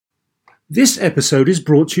This episode is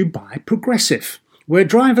brought to you by Progressive, where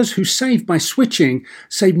drivers who save by switching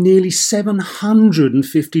save nearly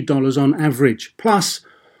 $750 on average. Plus,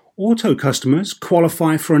 auto customers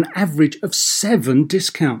qualify for an average of 7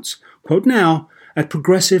 discounts. Quote now at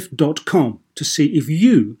progressive.com to see if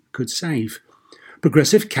you could save.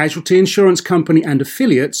 Progressive Casualty Insurance Company and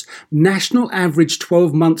affiliates, national average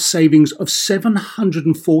 12-month savings of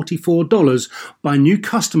 $744 by new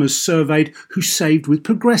customers surveyed who saved with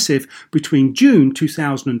Progressive between June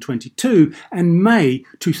 2022 and May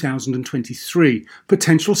 2023.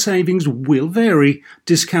 Potential savings will vary.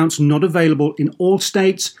 Discounts not available in all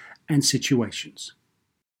states and situations.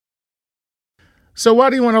 So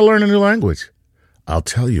why do you want to learn a new language? I'll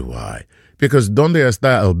tell you why. Because ¿dónde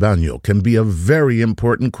está el baño can be a very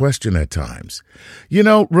important question at times. You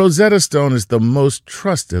know, Rosetta Stone is the most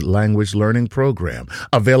trusted language learning program,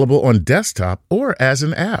 available on desktop or as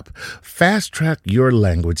an app. Fast-track your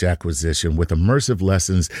language acquisition with immersive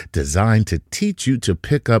lessons designed to teach you to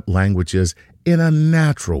pick up languages in a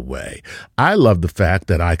natural way. I love the fact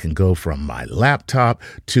that I can go from my laptop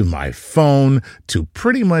to my phone to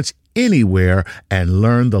pretty much anywhere and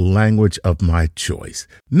learn the language of my choice.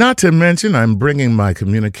 Not to mention, I'm bringing my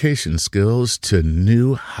communication skills to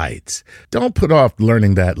new heights. Don't put off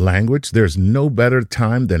learning that language. There's no better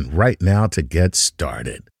time than right now to get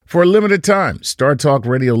started. For a limited time, StarTalk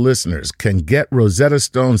Radio listeners can get Rosetta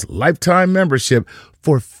Stone's lifetime membership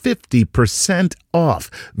for 50%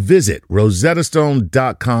 off. Visit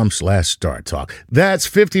rosettastone.com/StarTalk. That's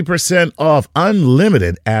 50% off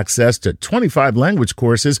unlimited access to 25 language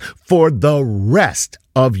courses for the rest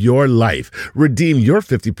of your life. Redeem your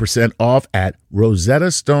 50% off at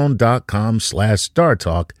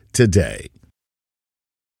rosettastone.com/StarTalk today.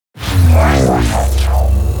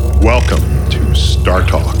 Welcome to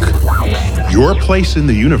StarTalk, your place in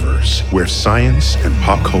the universe where science and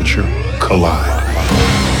pop culture collide.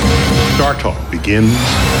 StarTalk begins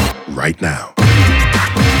right now.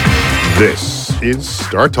 This is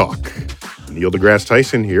StarTalk. Neil deGrasse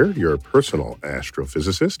Tyson here, your personal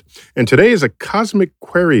astrophysicist, and today is a Cosmic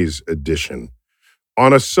Queries edition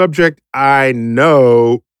on a subject I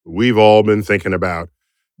know we've all been thinking about.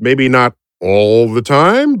 Maybe not all the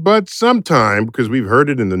time, but sometime, because we've heard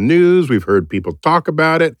it in the news, we've heard people talk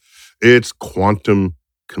about it. It's quantum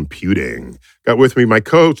computing. Got with me my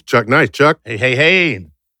coach, Chuck Nice. Chuck. Hey.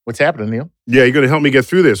 What's happening, Neil? Yeah, you're going to help me get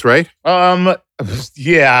through this, right?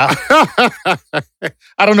 Yeah.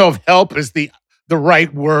 I don't know if help is the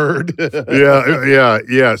right word.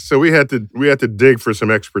 Yeah. So we had to dig for some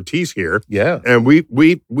expertise here. Yeah. And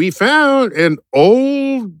we found an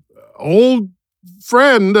old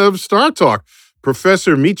friend of StarTalk,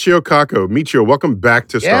 Professor Michio Kaku. Michio, welcome back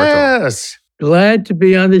to StarTalk. Yes. Glad to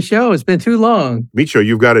be on the show. It's been too long. Michio,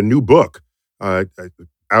 you've got a new book out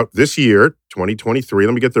this year, 2023.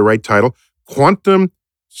 Let me get the right title. Quantum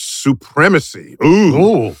Supremacy.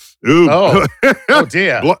 Ooh. Oh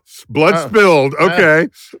dear. Blood spilled. Okay.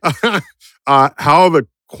 How the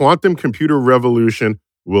quantum computer revolution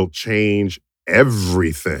will change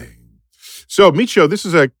everything. So, Michio, this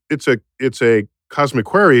is it's a Cosmic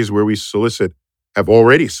Queries where we have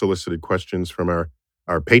already solicited questions from our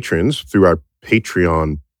patrons through our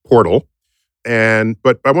Patreon portal.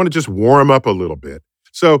 But I want to just warm up a little bit.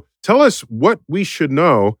 So tell us what we should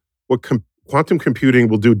know, what quantum computing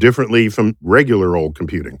will do differently from regular old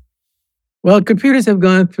computing. Well, computers have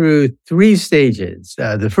gone through 3 stages.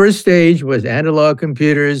 The first stage was analog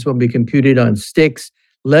computers when we computed on sticks,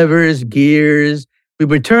 levers, gears. We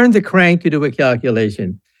would turn the crank to do a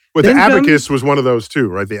calculation. Well, the abacus was one of those too,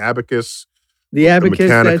 right? The abacus. The abacus,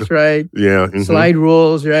 that's right. Yeah. Mm-hmm. Slide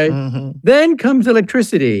rules, right? Mm-hmm. Then comes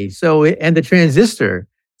electricity, and the transistor.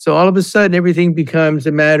 So all of a sudden, everything becomes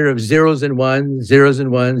a matter of zeros and ones,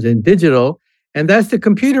 and digital. And that's the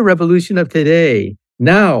computer revolution of today.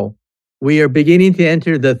 Now, we are beginning to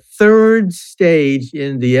enter the 3rd stage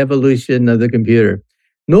in the evolution of the computer.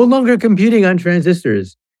 No longer computing on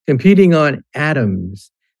transistors, computing on atoms.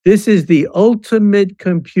 This is the ultimate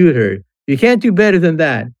computer. You can't do better than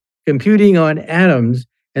that. Computing on atoms.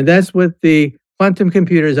 And that's what the quantum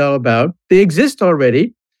computer is all about. They exist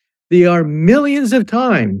already. They are millions of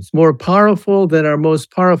times more powerful than our most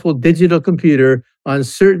powerful digital computer on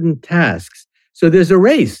certain tasks. So there's a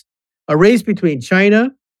race between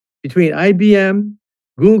China, between IBM,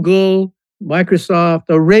 Google, Microsoft,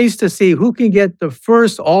 a race to see who can get the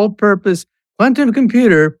first all-purpose quantum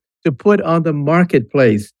computer to put on the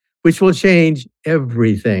marketplace, which will change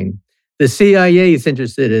everything. The CIA is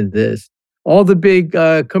interested in this. All the big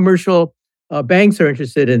commercial banks are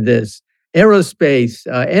interested in this. Aerospace,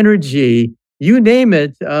 energy, you name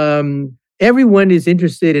it, everyone is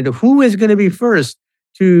interested in who is going to be first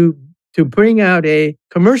to bring out a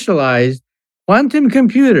commercialized quantum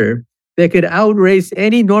computer that could outrace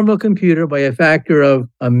any normal computer by a factor of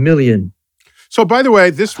 1,000,000. So, by the way,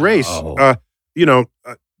 this race,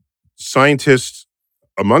 scientists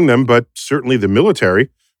among them, but certainly the military,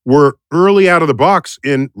 were early out of the box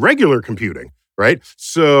in regular computing, right?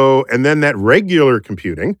 So, and then that regular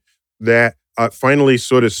computing that finally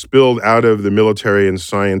sort of spilled out of the military and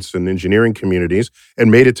science and engineering communities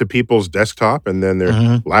and made it to people's desktop and then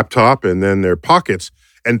their laptop and then their pockets.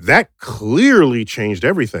 And that clearly changed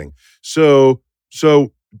everything. So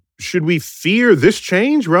should we fear this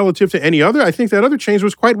change relative to any other? I think that other change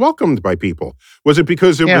was quite welcomed by people. Was it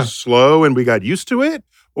because it was slow and we got used to it?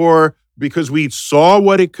 Or because we saw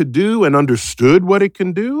what it could do and understood what it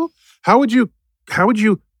can do? How would you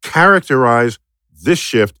characterize this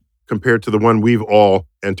shift compared to the one we've all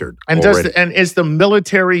entered already? And is the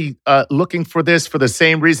military looking for this for the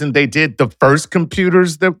same reason they did the first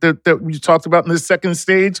computers that you talked about in the second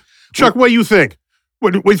stage? Chuck, what do you think?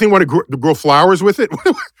 What do you think? Want to grow flowers with it?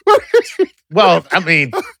 Well, I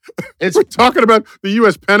mean, we're talking about the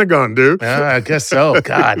U.S. Pentagon, dude. I guess so.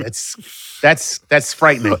 God, that's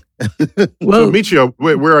frightening. Well, so, Michio,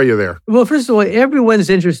 where are you there? Well, first of all, everyone's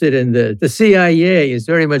interested in this. The CIA is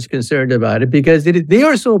very much concerned about it because they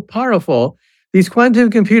are so powerful. These quantum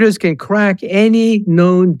computers can crack any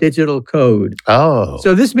known digital code. Oh.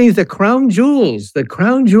 So this means the crown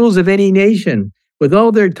jewels of any nation, with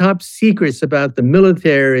all their top secrets about the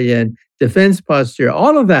military and defense posture,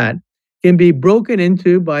 all of that can be broken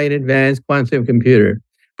into by an advanced quantum computer.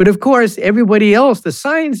 But of course, everybody else, the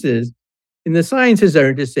sciences are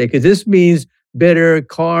interested because this means better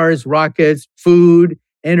cars, rockets, food,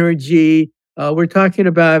 energy. We're talking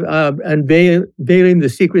about unveiling the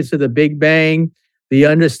secrets of the Big Bang, the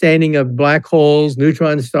understanding of black holes,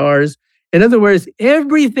 neutron stars. In other words,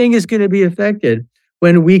 everything is going to be affected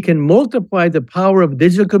when we can multiply the power of a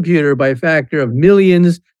digital computer by a factor of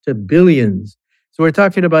millions to billions. So we're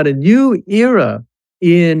talking about a new era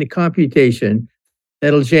in computation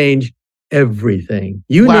that'll change everything.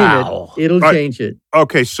 You name it, it'll change it.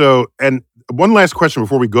 Okay, so, and one last question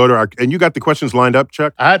before we go to and you got the questions lined up,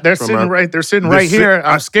 Chuck? They're sitting right here.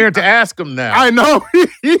 I'm scared to ask them now. I know.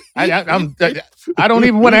 I don't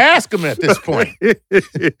even want to ask them at this point.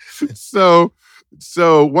 So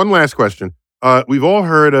one last question. We've all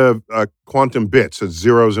heard of quantum bits as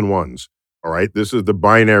zeros and ones. All right, this is the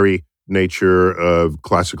binary nature of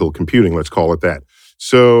classical computing. Let's call it that.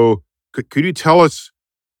 So, could you tell us?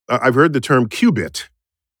 I've heard the term qubit.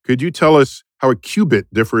 Could you tell us how a qubit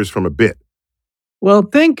differs from a bit? Well,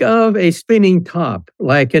 think of a spinning top,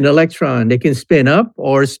 like an electron. It can spin up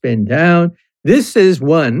or spin down. This is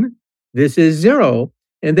 1, this is 0.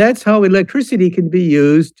 And that's how electricity can be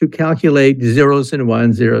used to calculate zeros and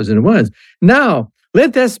ones. Now,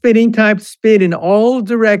 let that spinning top spin in all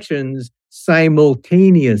directions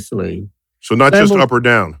simultaneously. So not just up or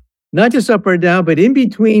down. Not just up or down, but in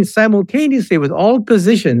between simultaneously with all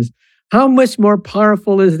positions. How much more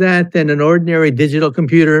powerful is that than an ordinary digital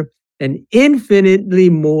computer? An infinitely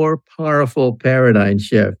more powerful paradigm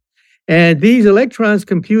shift. And these electrons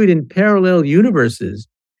compute in parallel universes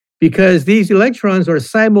because these electrons are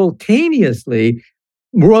simultaneously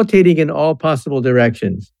rotating in all possible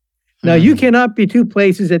directions. Now, you cannot be two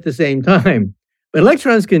places at the same time. But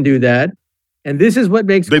electrons can do that. And this is what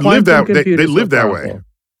makes quantum computers They live that powerful. way.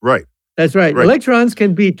 Right. That's right. Electrons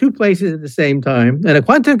can be two places at the same time. And a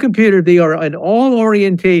quantum computer, they are in all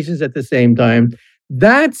orientations at the same time.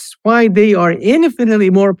 That's why they are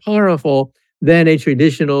infinitely more powerful than a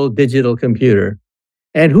traditional digital computer.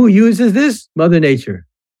 And who uses this? Mother Nature.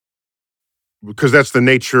 Because that's the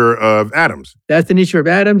nature of atoms. That's the nature of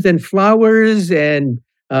atoms and flowers and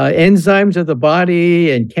enzymes of the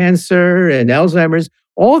body and cancer and Alzheimer's.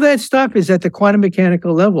 All that stuff is at the quantum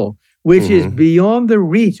mechanical level, which is beyond the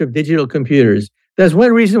reach of digital computers. That's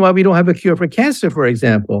one reason why we don't have a cure for cancer, for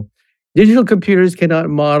example. Digital computers cannot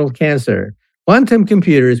model cancer. Quantum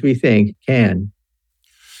computers, we think, can.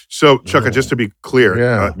 So, Chuck, just to be clear,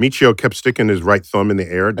 Michio kept sticking his right thumb in the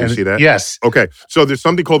air. Do you see that? Yes. Okay. So there's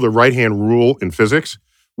something called the right-hand rule in physics,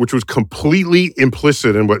 which was completely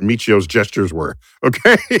implicit in what Michio's gestures were.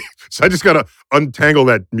 Okay? So I just got to untangle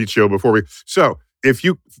that, Michio, before we... So if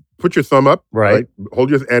you put your thumb up, right? Hold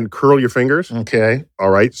your... and curl your fingers. Okay. All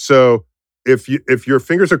right. So if your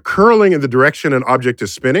fingers are curling in the direction an object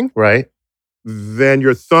is spinning, right, then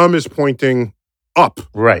your thumb is pointing up,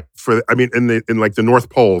 right? In like the North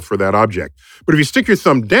Pole for that object. But if you stick your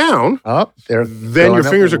thumb down, then your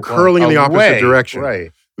fingers are curling in the opposite direction.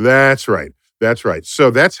 Right. That's right.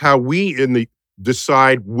 So that's how we in the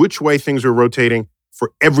decide which way things are rotating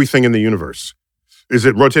for everything in the universe? Is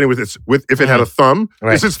it rotating with if it had a thumb?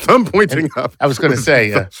 Right. Is its thumb pointing up? I was going to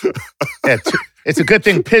say, it's a good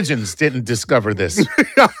thing pigeons didn't discover this.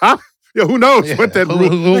 Yeah, who knows what that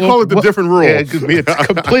rule? They call it the different rule. Yeah, it could be a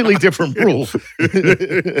completely different rule.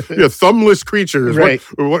 Yeah, thumbless creatures. Right.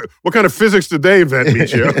 What kind of physics did they invent,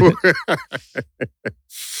 Michio?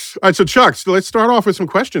 All right, so Chuck, let's start off with some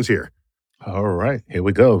questions here. All right, here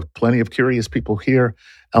we go. Plenty of curious people here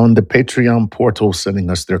on the Patreon portal sending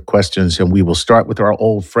us their questions, and we will start with our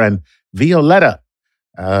old friend Violetta.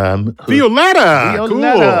 Violetta!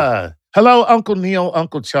 Cool. Hello, Uncle Neil,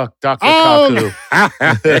 Uncle Chuck, Dr. Kaku.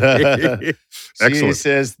 Excellent. She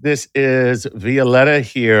says, this is Violetta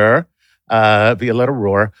here, Violetta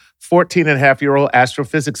Rohr, 14-and-a-half-year-old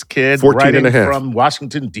astrophysics kid writing from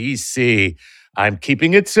Washington, D.C. I'm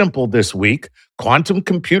keeping it simple this week. Quantum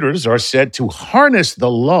computers are said to harness the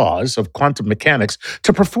laws of quantum mechanics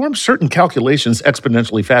to perform certain calculations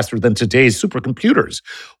exponentially faster than today's supercomputers.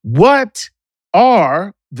 What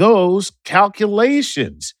are those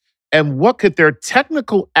calculations? And what could their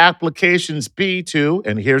technical applications be to,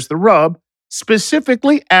 and here's the rub,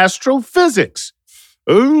 specifically astrophysics?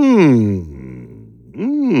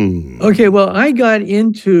 Okay, well, I got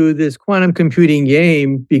into this quantum computing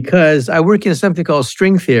game because I work in something called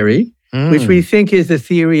string theory, which we think is the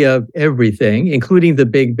theory of everything, including the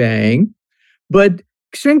Big Bang. But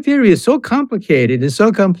string theory is so complicated and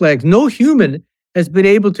so complex, no human has been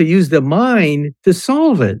able to use the mind to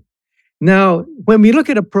solve it. Now, when we look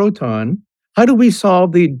at a proton, how do we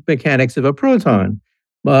solve the mechanics of a proton?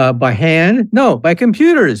 By hand? No, by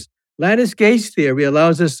computers. Lattice gauge theory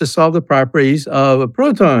allows us to solve the properties of a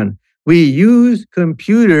proton. We use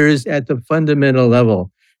computers at the fundamental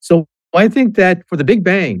level. So I think that for the Big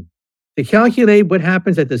Bang, to calculate what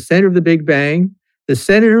happens at the center of the Big Bang, the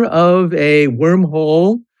center of a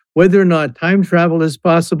wormhole, whether or not time travel is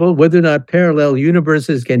possible, whether or not parallel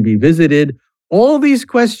universes can be visited, all these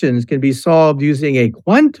questions can be solved using a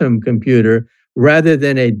quantum computer rather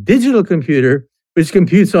than a digital computer, which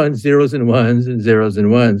computes on zeros and ones and zeros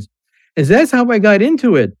and ones. And so that's how I got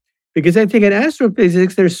into it, because I think in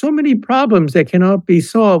astrophysics, there's so many problems that cannot be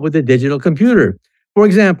solved with a digital computer. For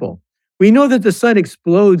example, we know that the sun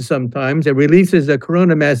explodes sometimes and releases a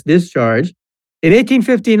corona mass discharge. In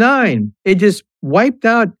 1859, it just wiped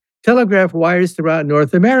out telegraph wires throughout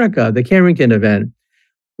North America, the Carrington event.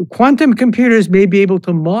 Quantum computers may be able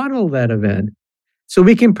to model that event. So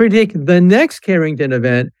we can predict the next Carrington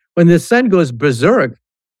event when the sun goes berserk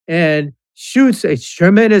and shoots a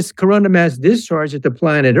tremendous corona mass discharge at the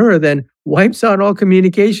planet Earth and wipes out all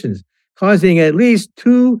communications, causing at least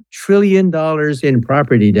 $2 trillion in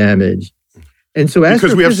property damage. And so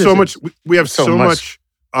because we have so much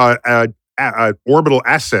orbital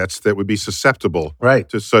assets that would be susceptible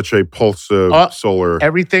to such a pulse of solar.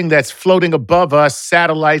 Everything that's floating above us,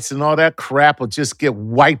 satellites and all that crap will just get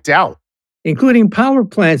wiped out. Including power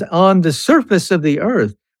plants on the surface of the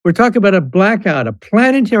Earth. We're talking about a blackout, a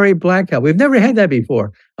planetary blackout. We've never had that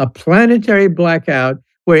before. A planetary blackout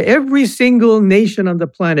where every single nation on the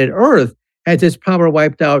planet Earth has its power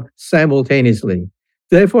wiped out simultaneously.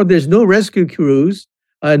 Therefore, there's no rescue crews,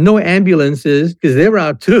 no ambulances, because they're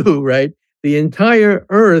out too, right? The entire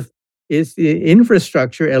Earth is the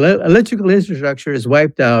infrastructure, electrical infrastructure is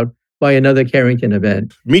wiped out by another Carrington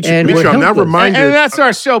event. Michio, I'm now reminded. And that's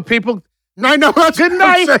our show, people. I know. Good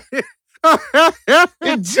night.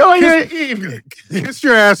 Enjoy your evening. Kiss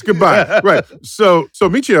your ass goodbye. Right. So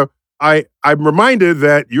Michio, I'm reminded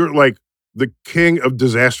that you're like the king of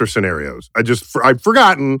disaster scenarios. I've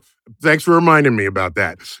forgotten. Thanks for reminding me about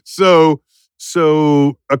that. So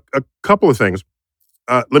a couple of things.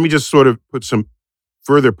 Let me just sort of put some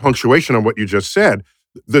further punctuation on what you just said.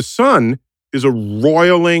 The sun is a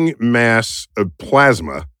roiling mass of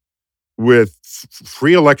plasma with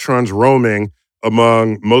free electrons roaming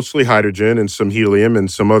among mostly hydrogen and some helium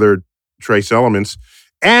and some other trace elements.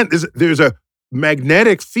 And there's a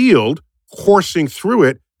magnetic field coursing through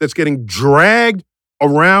it that's getting dragged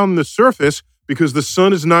around the surface because the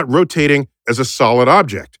sun is not rotating as a solid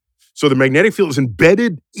object. So the magnetic field is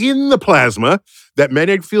embedded in the plasma. That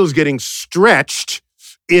magnetic field is getting stretched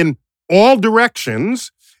in all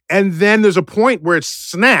directions. And then there's a point where it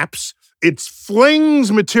snaps, it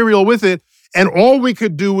flings material with it, and all we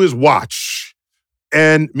could do is watch.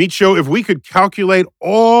 And Michio, if we could calculate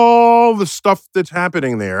all the stuff that's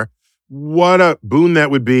happening there, what a boon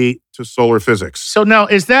that would be to solar physics. So now,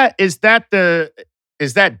 is that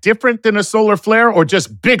different than a solar flare or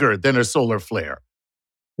just bigger than a solar flare?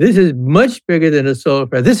 This is much bigger than a solar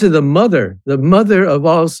flare. This is the mother of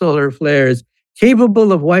all solar flares.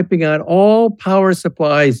 capable of wiping out all power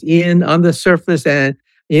supplies on the surface and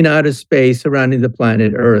in outer space surrounding the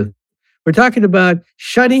planet Earth. We're talking about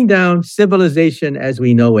shutting down civilization as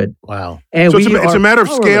we know it. Wow. And so it's a matter of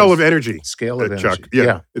scale of energy. Scale of Chuck. energy.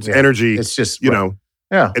 Yeah. It's energy. It's just, Yeah.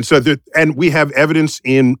 And so, and we have evidence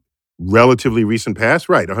in relatively recent past,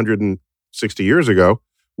 right, 160 years ago,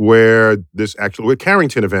 where this with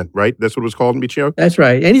Carrington event, right? That's what it was called, Michio? That's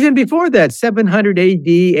right. And even before that, 700 AD,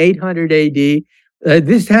 800 AD,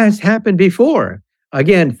 this has happened before.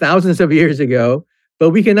 Again, thousands of years ago. But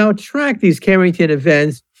we can now track these Carrington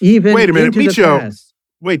events even Wait a minute, into Michio, the past.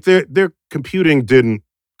 Wait, their computing didn't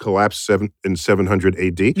collapse in 700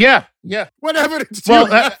 AD? Yeah. What evidence?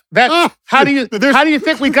 Well, how do you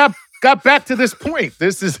think we got back to this point?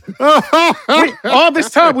 This is all this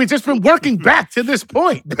time we've just been working back to this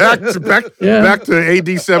point. back to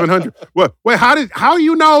AD 700. Wait, how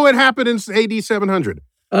you know it happened in AD 700?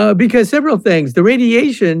 Because several things. The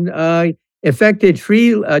radiation affected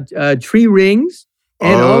tree rings.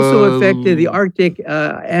 And also affected the Arctic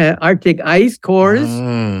ice cores.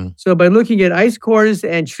 So by looking at ice cores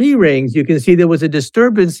and tree rings, you can see there was a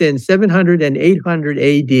disturbance in 700 and 800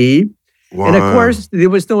 AD. Wow. And of course, there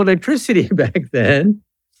was no electricity back then.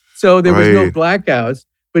 So there was no blackouts.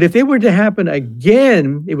 But if they were to happen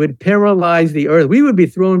again, it would paralyze the Earth. We would be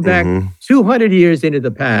thrown back 200 years into the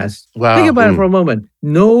past. Wow. Think about it for a moment.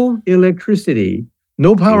 No electricity,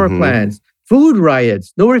 no power plants, food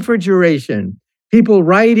riots, no refrigeration. People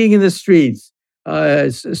rioting in the streets,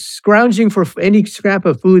 scrounging for any scrap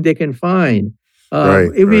of food they can find.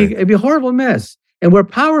 It'd be a horrible mess. And we're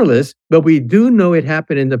powerless, but we do know it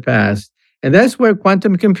happened in the past. And that's where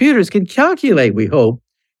quantum computers can calculate, we hope,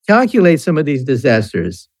 some of these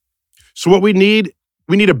disasters. So what we need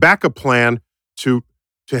a backup plan to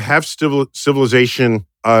have civilization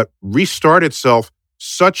restart itself,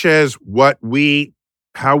 such as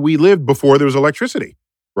how we lived before there was electricity,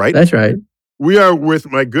 right? That's right. We are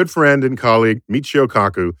with my good friend and colleague, Michio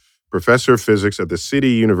Kaku, professor of physics at the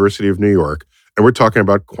City University of New York, and we're talking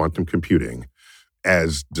about quantum computing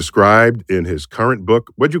as described in his current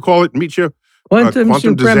book. What'd you call it, Michio? Quantum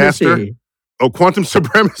supremacy. Disaster? Oh, quantum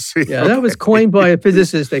supremacy. Yeah, that was coined by a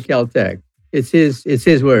physicist at Caltech. It's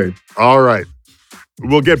his word. All right.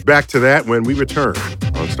 We'll get back to that when we return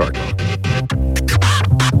on StarTalk.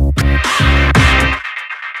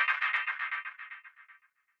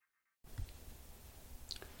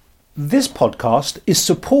 This podcast is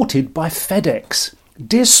supported by FedEx.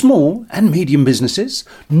 Dear small and medium businesses,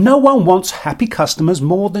 no one wants happy customers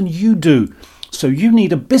more than you do. So you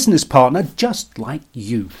need a business partner just like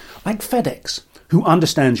you, like FedEx, who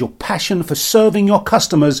understands your passion for serving your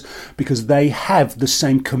customers because they have the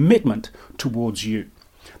same commitment towards you.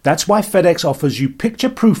 That's why FedEx offers you picture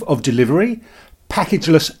proof of delivery,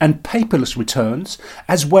 packageless and paperless returns,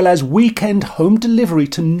 as well as weekend home delivery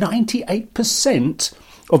to 98%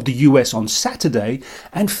 of the US on Saturday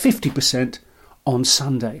and 50% on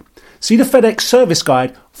Sunday. See the FedEx service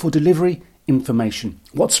guide for delivery information.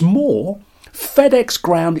 What's more, FedEx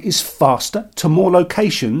Ground is faster to more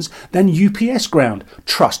locations than UPS Ground.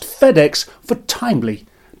 Trust FedEx for timely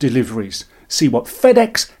deliveries. See what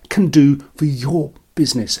FedEx can do for your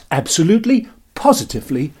business. Absolutely,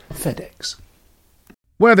 positively FedEx.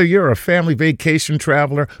 Whether you're a family vacation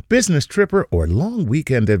traveler, business tripper, or long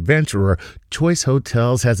weekend adventurer, Choice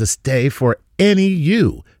Hotels has a stay for any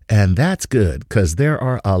you. And that's good, because there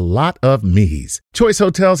are a lot of me's. Choice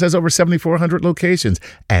Hotels has over 7,400 locations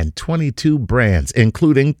and 22 brands,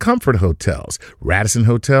 including Comfort Hotels, Radisson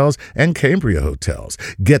Hotels, and Cambria Hotels.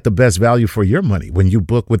 Get the best value for your money when you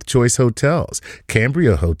book with Choice Hotels.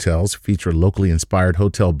 Cambria Hotels feature locally inspired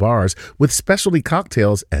hotel bars with specialty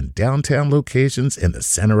cocktails and downtown locations in the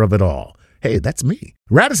center of it all. Hey, that's me.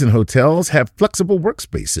 Radisson Hotels have flexible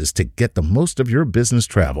workspaces to get the most of your business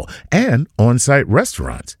travel and on-site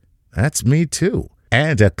restaurants. That's me too.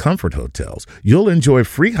 And at Comfort Hotels, you'll enjoy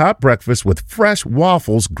free hot breakfast with fresh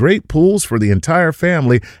waffles, great pools for the entire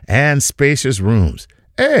family, and spacious rooms.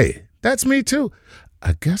 Hey, that's me too.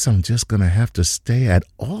 I guess I'm just going to have to stay at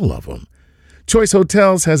all of them. Choice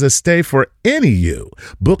Hotels has a stay for any you.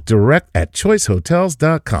 Book direct at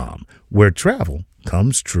choicehotels.com, where travel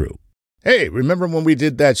comes true. Hey, remember when we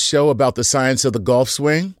did that show about the science of the golf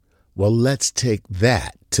swing? Well, let's take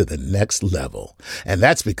that to the next level. And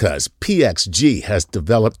that's because PXG has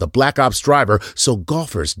developed the Black Ops driver so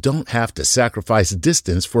golfers don't have to sacrifice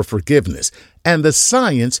distance for forgiveness. And the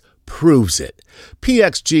science proves it.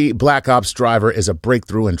 PXG Black Ops Driver is a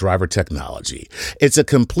breakthrough in driver technology. It's a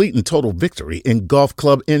complete and total victory in golf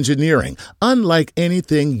club engineering, unlike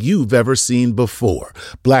anything you've ever seen before.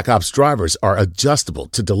 Black Ops Drivers are adjustable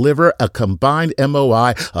to deliver a combined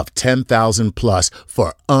MOI of 10,000 plus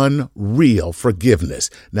for unreal forgiveness.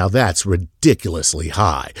 Now that's ridiculously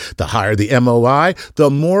high. The higher the MOI, the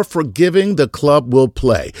more forgiving the club will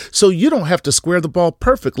play. So you don't have to square the ball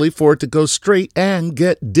perfectly for it to go straight and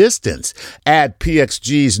get distance. Add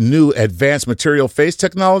PXG's new advanced material face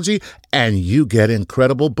technology, and you get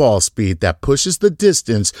incredible ball speed that pushes the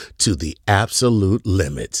distance to the absolute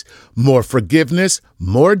limits. More forgiveness,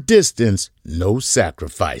 more distance, no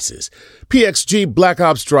sacrifices. PXG Black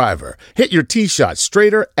Ops Driver. Hit your tee shot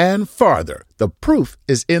straighter and farther. The proof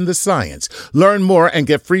is in the science. Learn more and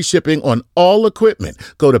get free shipping on all equipment.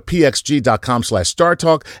 Go to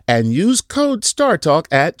pxg.com/StarTalk and use code StarTalk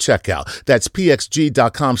at checkout. That's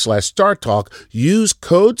pxg.com/StarTalk. Use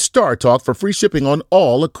code StarTalk for free shipping on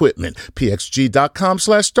all equipment.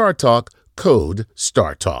 pxg.com/StarTalk, code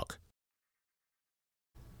StarTalk.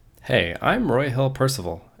 Hey, I'm Roy Hill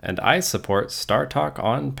Percival, and I support StarTalk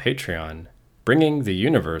on Patreon. Bringing the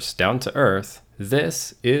universe down to earth,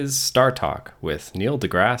 this is StarTalk with Neil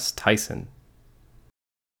deGrasse Tyson.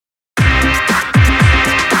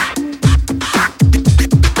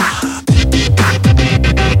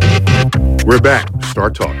 We're back.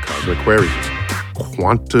 StarTalk, Cosmic Queries.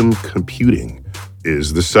 Quantum computing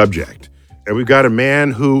is the subject. And we've got a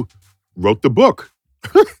man who wrote the book,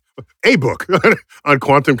 a book on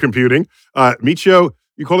quantum computing. Michio,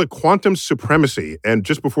 you call it quantum supremacy. And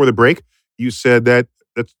just before the break, you said that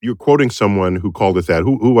you're quoting someone who called it that.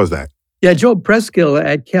 Who was that? Yeah, Joe Preskill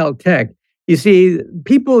at Caltech. You see,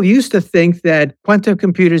 people used to think that quantum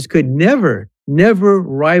computers could never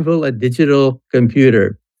rival a digital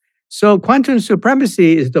computer. So quantum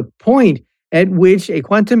supremacy is the point at which a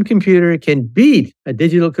quantum computer can beat a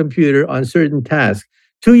digital computer on certain tasks.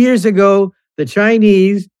 2 years ago, the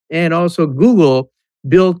Chinese and also Google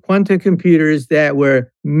built quantum computers that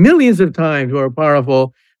were millions of times more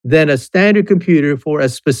powerful than a standard computer for a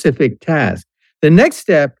specific task. The next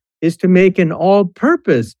step is to make an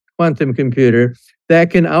all-purpose quantum computer that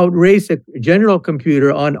can outrace a general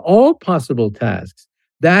computer on all possible tasks.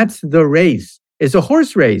 That's the race. It's a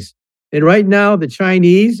horse race. And right now, the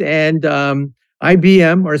Chinese and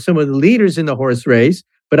IBM are some of the leaders in the horse race,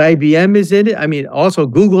 but IBM is in it. I mean, also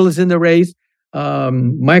Google is in the race,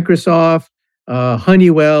 Microsoft,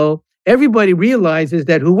 Honeywell. Everybody realizes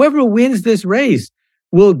that whoever wins this race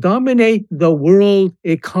will dominate the world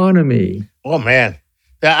economy. Oh, man.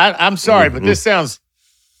 I'm sorry, but this sounds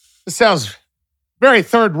very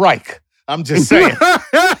Third Reich. I'm just saying.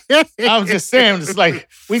 It's like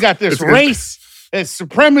we got this race. It's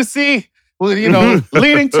supremacy, leading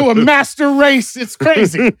to a master race. It's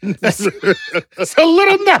crazy. It's a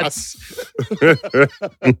little nuts.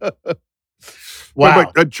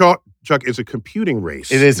 Wow. But Chuck, it's a computing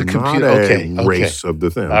race. It is a computing race of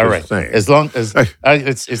the thing. All right. As long as that's right.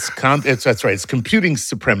 It's computing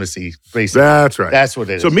supremacy, basically. That's right. That's what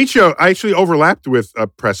it is. So Michio actually overlapped with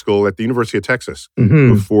Preskill at the University of Texas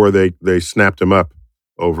before they snapped him up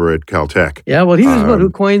over at Caltech. Yeah, well, he was the one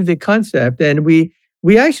who coined the concept, and we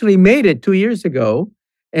actually made it 2 years ago,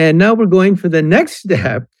 and now we're going for the next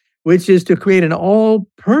step, which is to create an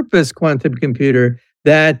all-purpose quantum computer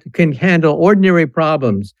that can handle ordinary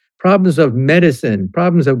problems of medicine,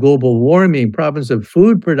 problems of global warming, problems of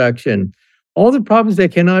food production, all the problems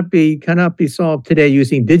that cannot be solved today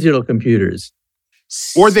using digital computers.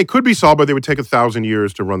 Or they could be solved, but they would take 1,000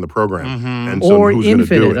 years to run the program. And or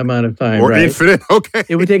infinite amount of time. Or infinite, okay.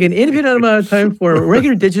 It would take an infinite amount of time for a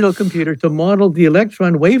regular digital computer to model the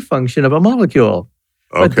electron wave function of a molecule.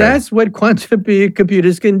 Okay. But that's what quantum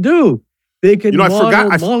computers can do. They can model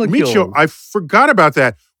molecules. Michio, I forgot about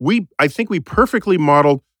that. I think we perfectly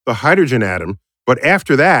modeled the hydrogen atom, but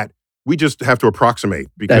after that, we just have to approximate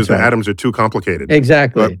because the atoms are too complicated.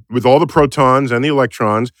 Exactly. But with all the protons and the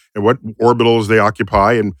electrons and what orbitals they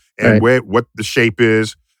occupy and what the shape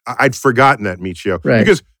is, I'd forgotten that, Michio. Right.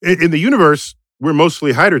 Because in the universe, we're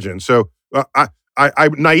mostly hydrogen. So I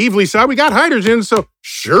naively said, we got hydrogen, so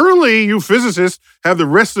surely you physicists have the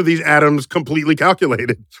rest of these atoms completely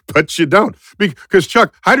calculated. But you don't. Because,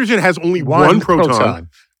 Chuck, hydrogen has only one proton.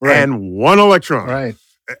 And one electron. Right.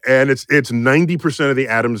 And it's 90% of the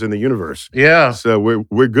atoms in the universe. Yeah. So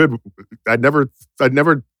we're good. I'd never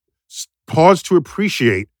pause to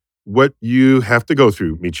appreciate what you have to go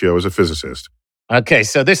through, Michio, as a physicist. Okay,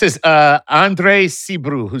 so this is Andre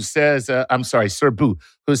Sibru, who says, Serbu,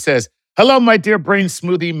 who says, hello, my dear brain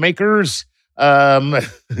smoothie makers.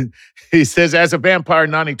 He says, as a vampire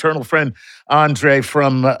non-eternal friend, Andre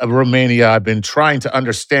from Romania, I've been trying to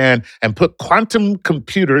understand and put quantum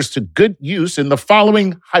computers to good use in the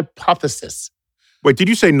following hypothesis. Wait, did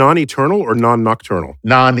you say non-eternal or non-nocturnal?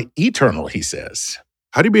 Non-eternal, he says.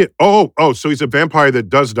 How do you be? So he's a vampire that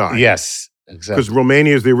does die. Yes, exactly. Because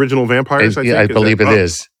Romania is the original vampires, I think? I believe it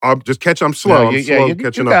is. I'm slow. I'm slow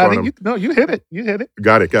catching up on him. You hit it. You hit it.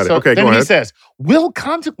 Got it. So Okay, then go ahead. he says, will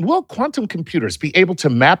quantum computers be able to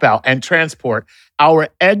map out and transport our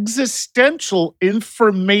existential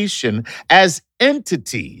information as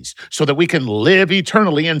entities so that we can live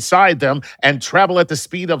eternally inside them and travel at the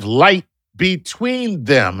speed of light between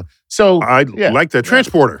them? So I like that.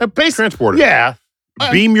 Transporter. Transporter. Yeah.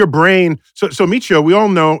 Beam your brain. So Michio, we all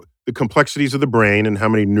know the complexities of the brain and how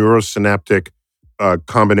many neurosynaptic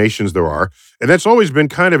combinations there are. And that's always been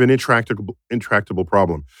kind of an intractable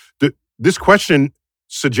problem. This question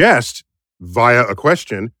suggests, via a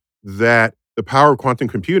question, that the power of quantum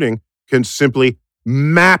computing can simply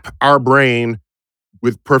map our brain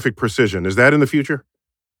with perfect precision. Is that in the future?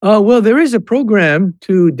 Well, there is a program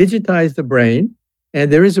to digitize the brain, and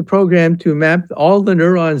there is a program to map all the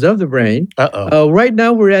neurons of the brain. Right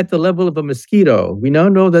now, we're at the level of a mosquito. We now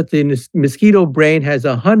know that the mosquito brain has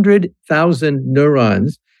 100,000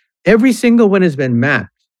 neurons. Every single one has been mapped.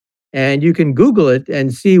 And you can Google it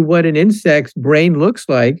and see what an insect's brain looks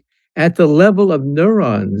like at the level of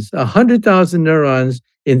neurons, 100,000 neurons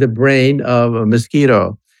in the brain of a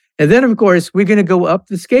mosquito. And then, of course, we're going to go up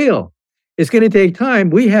the scale. It's going to take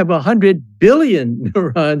time. We have 100 billion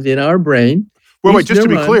neurons in our brain. Wait, just to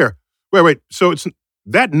be clear. Wait. So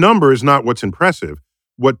that number is not what's impressive.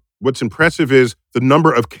 What's impressive is the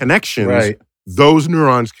number of connections those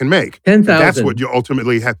neurons can make. 10,000. That's what you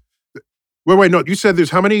ultimately have. Wait, no. You said there's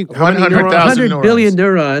how many 100 billion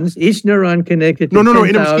neurons. Each neuron connected to 10,000. No,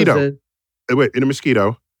 in a mosquito. Wait, in a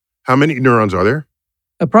mosquito, how many neurons are there?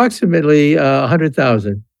 Approximately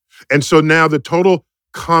 100,000. And so now the total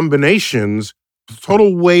combinations,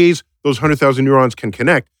 total ways those 100,000 neurons can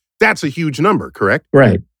connect, that's a huge number, correct?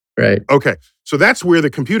 Right. Okay. So that's where the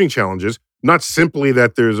computing challenge is, not simply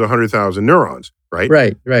that there's 100,000 neurons, right?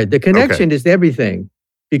 Right. The connection is everything,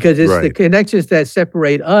 because it's the connections that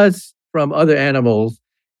separate us from other animals.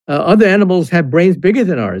 Other animals have brains bigger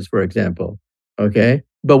than ours, for example, okay?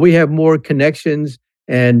 But we have more connections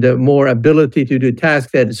and more ability to do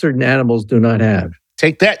tasks that certain animals do not have.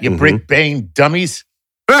 Take that, you brick-brain dummies.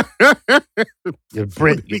 You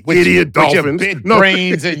idiot dolphins. With your big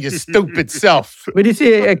brains and your stupid self. But you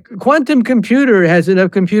see, a quantum computer has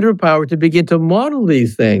enough computer power to begin to model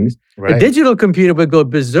these things. Right. A digital computer would go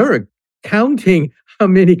berserk, counting how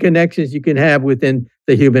many connections you can have within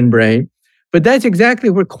the human brain. But that's exactly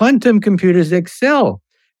where quantum computers excel,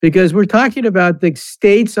 because we're talking about the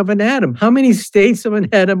states of an atom. How many states of an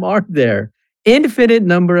atom are there? Infinite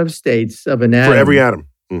number of states of an atom. For every atom.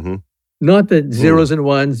 Mm-hmm. Not the zeros and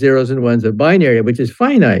ones of binary, which is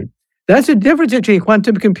finite. That's the difference between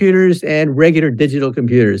quantum computers and regular digital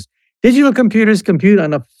computers. Digital computers compute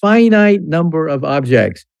on a finite number of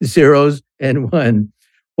objects, zeros and one,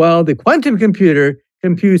 while the quantum computer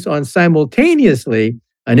computes on simultaneously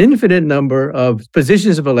an infinite number of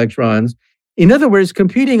positions of electrons. In other words,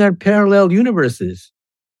 computing on parallel universes.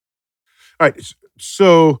 All right.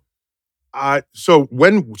 So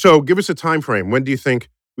give us a time frame. When do you think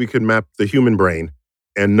we could map the human brain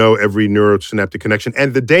and know every neurosynaptic connection?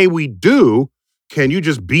 And the day we do, can you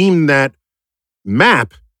just beam that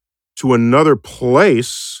map to another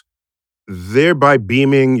place, thereby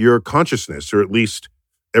beaming your consciousness, or at least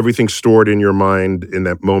everything stored in your mind in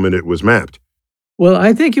that moment it was mapped? Well,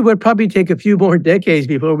 I think it would probably take a few more decades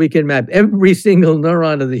before we can map every single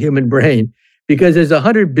neuron of the human brain, because there's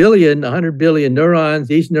 100 billion neurons,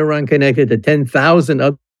 each neuron connected to 10,000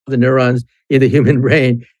 other neurons in the human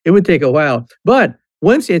brain. It would take a while. But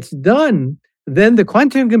once it's done, then the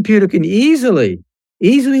quantum computer can easily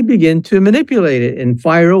begin to manipulate it and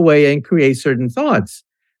fire away and create certain thoughts.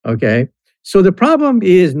 Okay? So the problem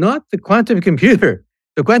is not the quantum computer.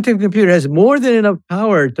 The quantum computer has more than enough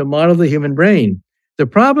power to model the human brain. The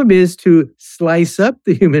problem is to slice up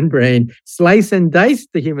the human brain, slice and dice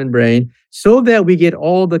the human brain, so that we get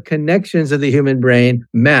all the connections of the human brain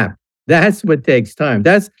mapped. That's what takes time.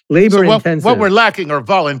 That's labor intensive. What we're lacking are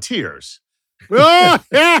volunteers.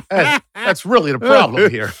 That's really the problem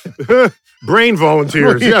here. Brain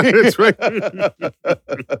volunteers. Yeah, that's right.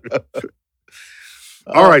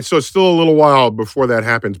 All right, so it's still a little while before that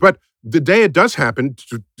happens. But the day it does happen,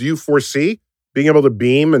 do you foresee being able to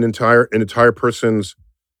beam an entire person's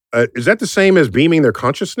Is that the same as beaming their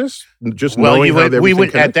consciousness? Just knowing how everything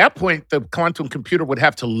connects? At that point, the quantum computer would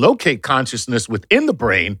have to locate consciousness within the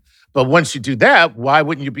brain. But once you do that, why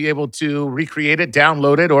wouldn't you be able to recreate it,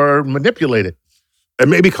 download it, or manipulate it? And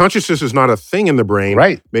maybe consciousness is not a thing in the brain.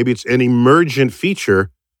 Right. Maybe it's an emergent feature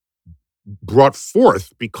brought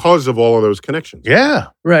forth because of all of those connections. Yeah.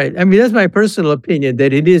 Right. I mean, that's my personal opinion,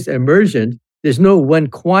 that it is emergent. There's no one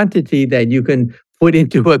quantity that you can put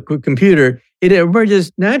into a computer. It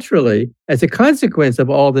emerges naturally as a consequence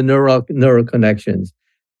of all the neural connections.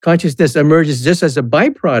 Consciousness emerges just as a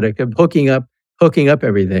byproduct of hooking up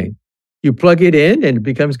everything. You plug it in and it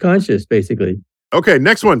becomes conscious, basically. Okay,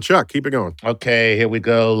 next one, Chuck. Keep it going. Okay, here we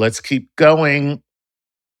go. Let's keep going.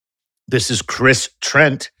 This is Chris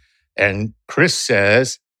Trent. And Chris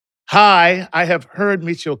says, "Hi, I have heard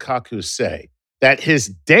Michio Kaku say that his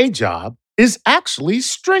day job is actually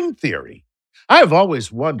string theory. I have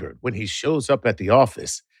always wondered when he shows up at the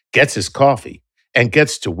office, gets his coffee, and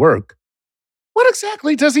gets to work, what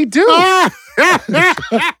exactly does he do?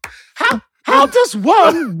 How does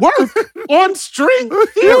one work on string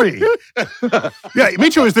theory?" Yeah,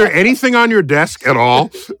 Michio, is there anything on your desk at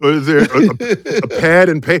all? Or is there a pad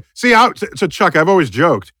and paper? See, so Chuck, I've always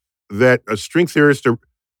joked that string theorists,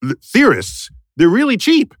 they're really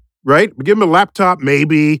cheap, right? Give them a laptop,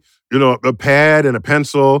 maybe, a pad and a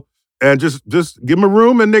pencil, and just give them a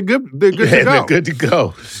room, and they're good. They're good to go. They're good to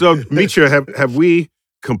go. So, Michio, have we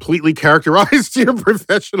completely characterized your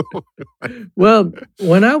professional? Well,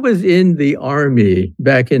 when I was in the Army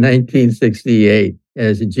back in 1968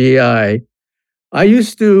 as a GI, I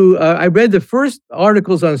used to, I read the first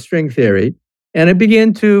articles on string theory, and I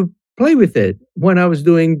began to play with it when I was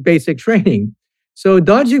doing basic training. So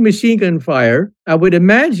dodging machine gun fire, I would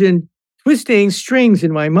imagine twisting strings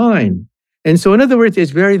in my mind. And so in other words, it's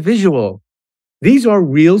very visual. These are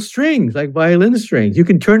real strings, like violin strings. You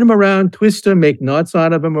can turn them around, twist them, make knots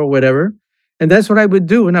out of them or whatever. And that's what I would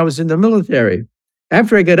do when I was in the military.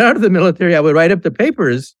 After I got out of the military, I would write up the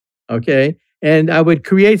papers, okay? And I would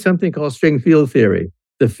create something called string field theory,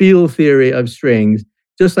 the field theory of strings.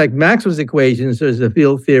 Just like Maxwell's equations, there's the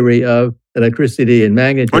field theory of electricity and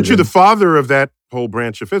magnetism. Aren't you the father of that whole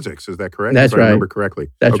branch of physics? Is that correct? That's if right. I remember correctly.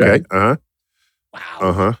 That's right. Uh-huh. Wow.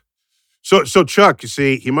 Uh-huh. So Chuck, you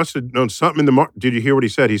see, he must have known something in the Did you hear what he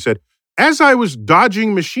said? He said, as I was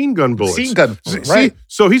dodging machine gun bullets. Machine gun, See, right.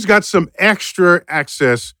 So he's got some extra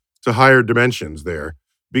access to higher dimensions there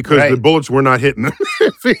because the bullets were not hitting him.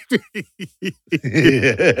 You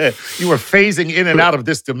were phasing in and out of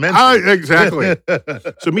this dimension. Exactly.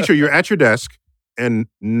 So, Michio, you're at your desk, and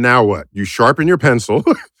now what? You sharpen your pencil.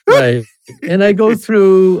 Right. And I go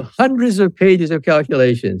through hundreds of pages of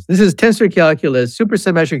calculations. This is tensor calculus,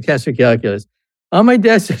 supersymmetric tensor calculus. On my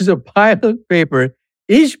desk, there's a pile of paper,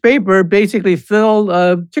 each paper basically filled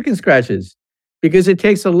of chicken scratches, because it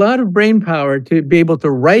takes a lot of brain power to be able to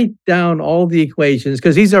write down all the equations,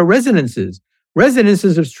 because these are resonances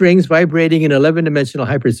of strings vibrating in 11-dimensional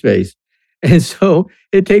hyperspace. And so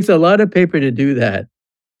it takes a lot of paper to do that.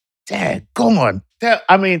 Dad, go on.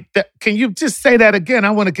 Can you just say that again?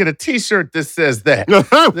 I want to get a T-shirt that says that.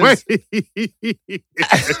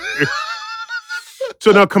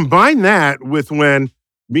 So now combine that with when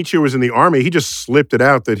Michio was in the Army, he just slipped it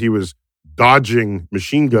out that he was dodging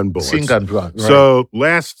machine gun bullets. Machine gun bullets, right. So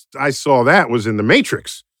last I saw that was in The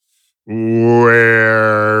Matrix,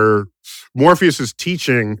 where Morpheus is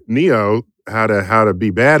teaching Neo how to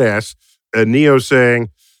be badass, and Neo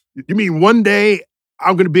saying, "You mean one day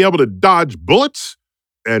I'm going to be able to dodge bullets?"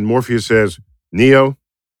 And Morpheus says, "Neo,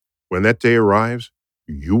 when that day arrives,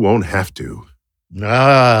 you won't have to."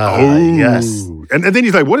 Yes. And then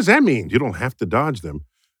he's like, "What does that mean? You don't have to dodge them."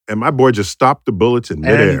 And my boy just stopped the bullets in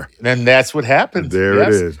midair. And that's what happens. There it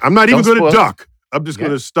is. I'm not even going to duck. I'm just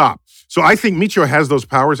going to stop. So I think Michio has those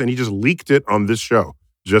powers, and he just leaked it on this show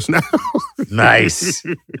just now. Nice.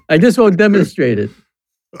 I just won't demonstrate it.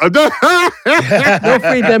 No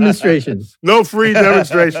free demonstrations. No free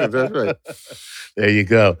demonstrations. That's right. There you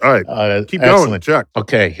go. All right. Keep excellent. going, Chuck.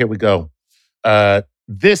 Okay, here we go.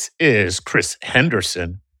 This is Chris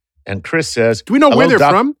Henderson. And Chris says, do we know where they're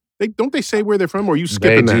from? Don't they say where they're from, or are you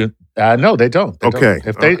skipping that? No, they don't. Okay.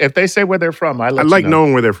 If they say where they're from, I like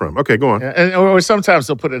knowing where they're from. Okay, go on. Or sometimes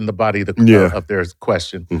they'll put it in the body of their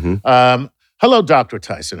question. Mm-hmm. Hello, Dr.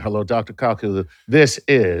 Tyson. Hello, Dr. Kaku. This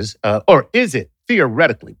is, or is it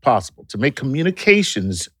theoretically possible to make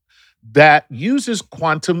communications that uses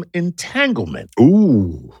quantum entanglement?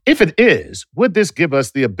 Ooh. If it is, would this give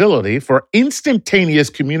us the ability for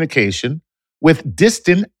instantaneous communication with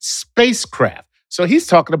distant spacecraft? So he's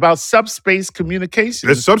talking about subspace communications.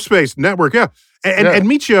 The subspace network, yeah. And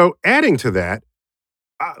Michio, adding to that,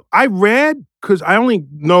 I read, because I only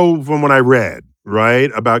know from what I read,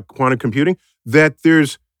 right, about quantum computing, that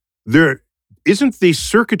there isn't the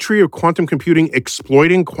circuitry of quantum computing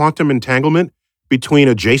exploiting quantum entanglement between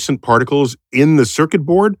adjacent particles in the circuit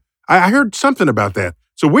board. I heard something about that.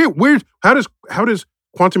 So how does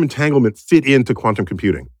quantum entanglement fit into quantum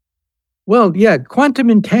computing? Well, yeah,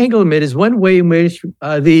 quantum entanglement is one way in which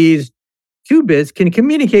these qubits can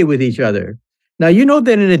communicate with each other. Now, you know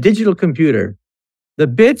that in a digital computer, the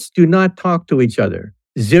bits do not talk to each other.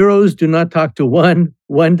 Zeros do not talk to one.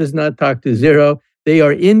 One does not talk to zero. They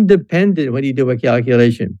are independent when you do a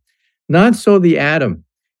calculation. Not so the atom.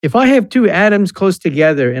 If I have two atoms close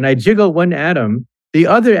together and I jiggle one atom, the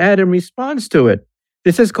other atom responds to it.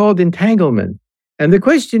 This is called entanglement. And the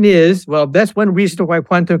question is, well, that's one reason why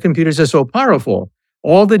quantum computers are so powerful.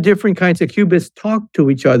 All the different kinds of qubits talk to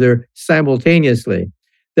each other simultaneously.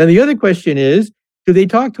 Then the other question is, do they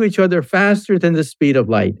talk to each other faster than the speed of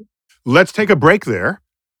light? Let's take a break there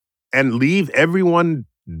and leave everyone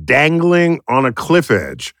dangling on a cliff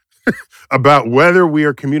edge about whether we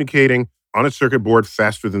are communicating on a circuit board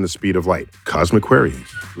faster than the speed of light. Cosmic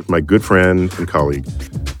Queries with my good friend and colleague,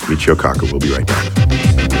 Michio Kaku. We'll be right back.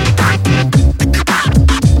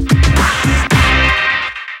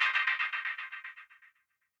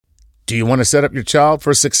 Do you want to set up your child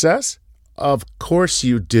for success? Of course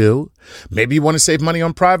you do. Maybe you want to save money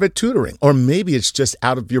on private tutoring, or maybe it's just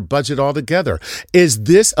out of your budget altogether. Is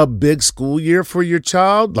this a big school year for your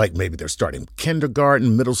child? Like maybe they're starting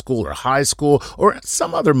kindergarten, middle school, or high school, or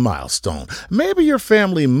some other milestone. Maybe your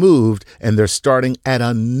family moved and they're starting at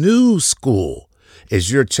a new school.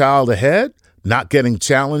 Is your child ahead? Not getting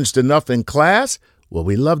challenged enough in class? Well,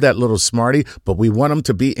 we love that little smarty, but we want them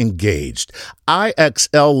to be engaged.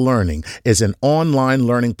 IXL Learning is an online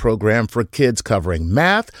learning program for kids covering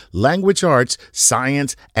math, language arts,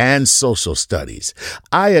 science, and social studies.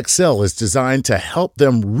 IXL is designed to help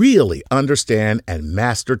them really understand and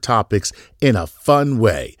master topics in a fun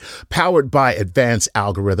way. Powered by advanced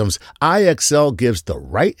algorithms, IXL gives the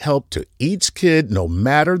right help to each kid no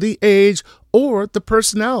matter the age or the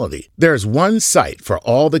personality. There's one site for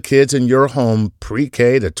all the kids in your home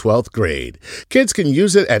pre-K to 12th grade. Kids can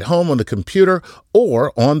use it at home on the computer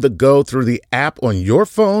or on the go through the app on your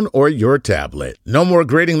phone or your tablet. No more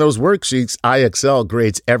grading those worksheets. IXL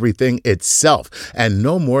grades everything itself. And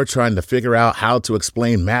no more trying to figure out how to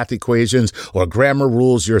explain math equations or grammar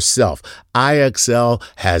rules yourself. IXL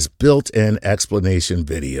has built-in explanation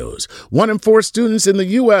videos. 1 in 4 students in the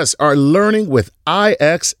U.S. are learning with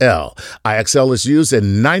IXL. IXL is used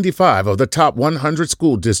in 95 of the top 100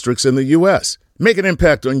 school districts in the U.S. Make an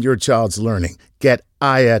impact on your child's learning. Get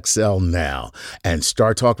IXL now. And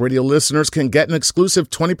StarTalk Radio listeners can get an exclusive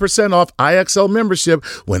 20% off IXL membership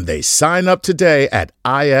when they sign up today at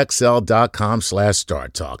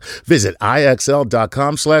IXL.com/StarTalk. Visit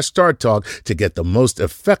IXL.com/StarTalk to get the most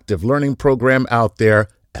effective learning program out there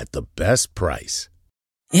at the best price.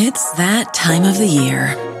 It's that time of the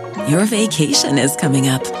year. Your vacation is coming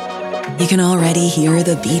up. You can already hear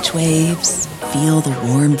the beach waves, feel the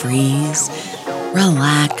warm breeze,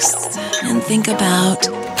 relax, and think about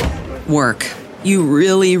work. You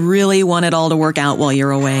really, really want it all to work out while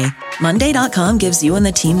you're away. Monday.com gives you and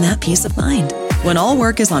the team that peace of mind. When all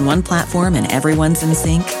work is on one platform and everyone's in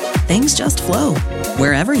sync, things just flow.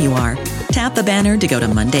 Wherever you are, tap the banner to go to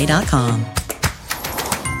Monday.com.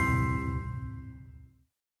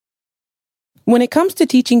 When it comes to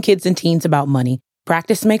teaching kids and teens about money,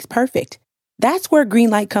 practice makes perfect. That's where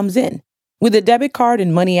Greenlight comes in. With a debit card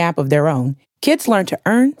and money app of their own, kids learn to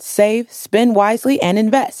earn, save, spend wisely, and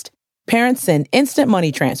invest. Parents send instant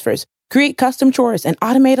money transfers, create custom chores, and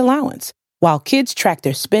automate allowance, while kids track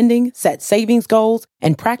their spending, set savings goals,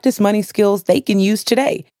 and practice money skills they can use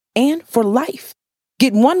today and for life.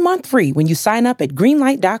 Get 1 month free when you sign up at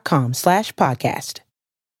greenlight.com/podcast.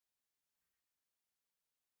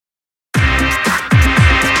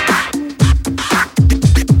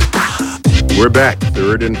 We're back,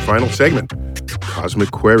 third and final segment.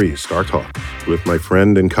 Cosmic Queries, StarTalk, with my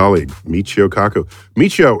friend and colleague, Michio Kaku.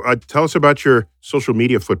 Michio, tell us about your social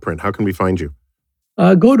media footprint. How can we find you?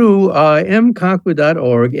 Go to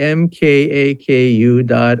mkaku.org,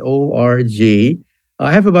 mkaku.org.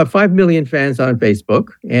 I have about 5 million fans on Facebook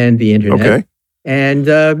and the internet. Okay. And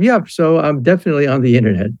so I'm definitely on the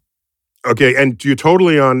internet. Okay, and you're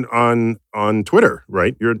totally on Twitter,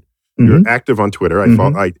 right? You're active on Twitter.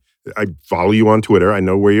 I follow you on Twitter. I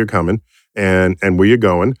know where you're coming and where you're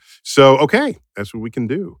going. So, okay, that's what we can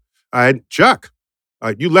do. Chuck,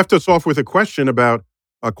 you left us off with a question about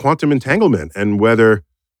quantum entanglement and whether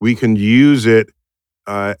we can use it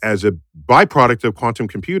as a byproduct of quantum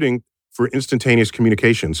computing for instantaneous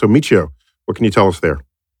communication. So, Michio, what can you tell us there?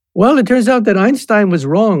 Well, it turns out that Einstein was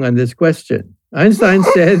wrong on this question. Einstein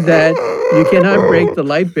said that you cannot break the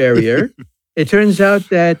light barrier. It turns out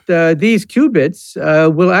that these qubits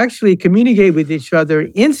will actually communicate with each other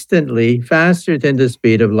instantly faster than the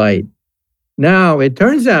speed of light. Now, it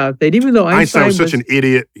turns out that even though Einstein was such an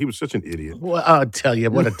idiot, he was such an idiot. Well, I'll tell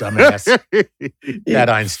you, what a dumbass. That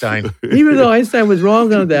Einstein. Even though Einstein was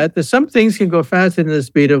wrong on that some things can go faster than the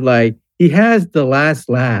speed of light, he has the last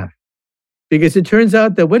laugh. Because it turns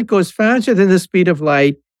out that what goes faster than the speed of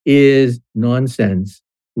light is nonsense,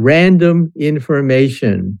 random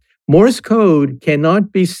information. Morse code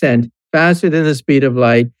cannot be sent faster than the speed of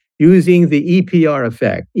light using the EPR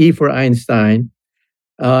effect, E for Einstein.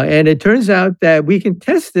 And it turns out that we can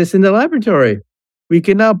test this in the laboratory. We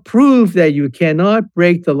can now prove that you cannot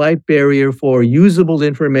break the light barrier for usable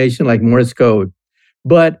information like Morse code.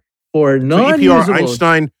 But for non-usable... So EPR,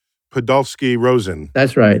 Einstein, Podolsky, Rosen.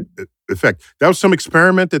 That's right. Effect. That was some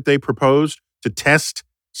experiment that they proposed to test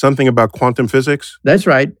something about quantum physics? That's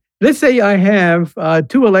right. Let's say I have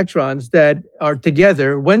two electrons that are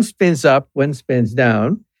together. One spins up, one spins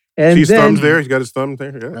down. And his thumb's there. He's got his thumb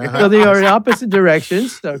there. Yeah. So they are in opposite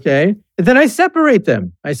directions, okay? And then I separate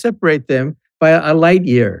them. I separate them by a light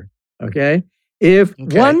year, okay? If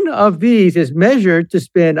one of these is measured to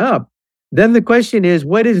spin up, then the question is,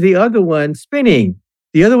 what is the other one spinning?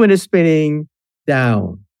 The other one is spinning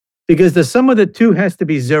down because the sum of the two has to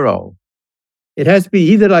be 0. It has to be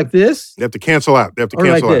either like this. They have to cancel out. They have to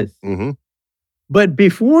cancel like out. This. Mm-hmm. But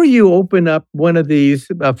before you open up one of these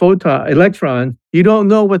electrons, you don't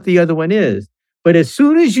know what the other one is. But as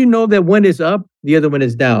soon as you know that one is up, the other one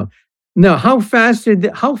is down. Now, how fast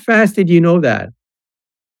did you know that?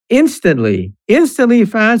 Instantly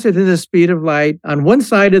faster than the speed of light. On one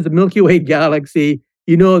side of the Milky Way galaxy,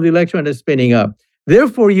 you know the electron is spinning up.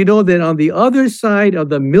 Therefore, you know that on the other side of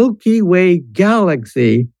the Milky Way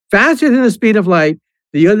galaxy, faster than the speed of light,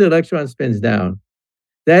 the other electron spins down.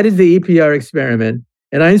 That is the EPR experiment.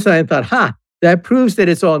 And Einstein thought, that proves that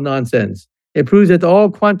it's all nonsense. It proves that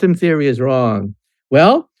all quantum theory is wrong.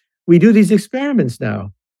 Well, we do these experiments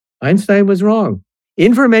now. Einstein was wrong.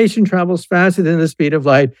 Information travels faster than the speed of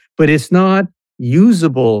light, but it's not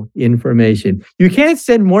usable information. You can't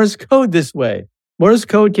send Morse code this way. Morse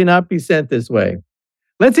code cannot be sent this way.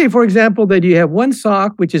 Let's say, for example, that you have one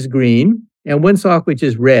sock which is green and one sock which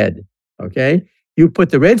is red, okay? You put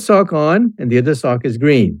the red sock on and the other sock is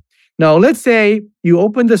green. Now, let's say you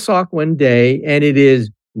open the sock one day and it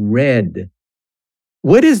is red.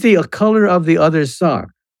 What is the color of the other sock?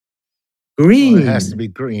 Green. Well, it has to be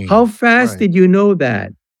green. How fast did you know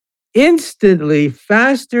that? Instantly,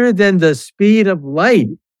 faster than the speed of light.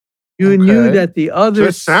 You knew that the other So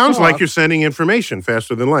it sounds sock, like you're sending information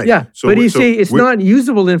faster than light. Yeah, but you see, it's not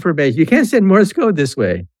usable information. You can't send Morse code this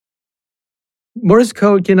way. Morse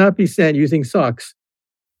code cannot be sent using socks.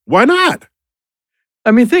 Why not?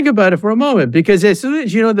 I mean, think about it for a moment, because as soon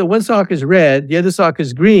as you know that one sock is red, the other sock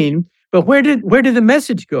is green, but where did the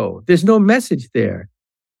message go? There's no message there.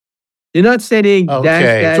 You're not sending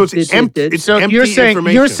dash, so it's empty. So you're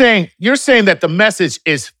saying that the message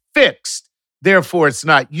is fixed, therefore it's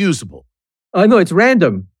not usable. Oh no, it's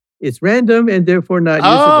random. It's random and therefore not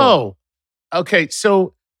usable. Oh, okay.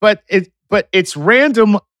 So, but it's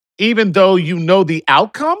random. Even though you know the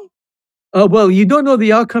outcome? Well, you don't know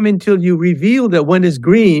the outcome until you reveal that one is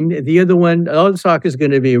green, the other sock is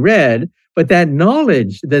going to be red. But that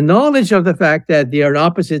knowledge, the knowledge of the fact that they are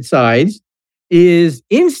opposite sides, is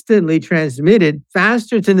instantly transmitted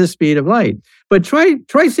faster than the speed of light. But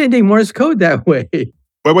try sending Morse code that way.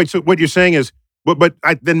 Wait. So what you're saying is,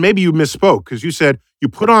 then maybe you misspoke because you said you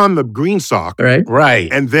put on the green sock,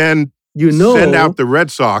 right, and then send out the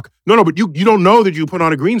red sock. No, but you don't know that you put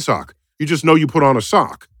on a green sock. You just know you put on a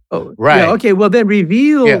sock. Oh, right. Yeah, okay, well then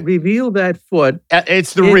reveal that foot.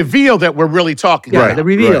 It's the reveal that we're really talking about. Yeah, the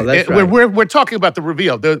reveal, that's right. We're talking about the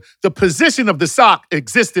reveal. The position of the sock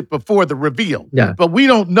existed before the reveal. Yeah. But we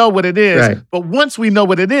don't know what it is. Right. But once we know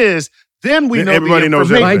what it is, then we know everybody the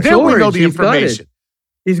information. knows everything. Then we know the information.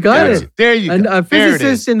 He's got it. There you go. A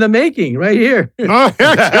physicist in the making, right here. We're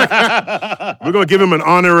going to give him an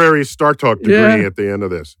honorary StarTalk degree at the end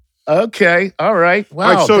of this. Okay. All right. Wow.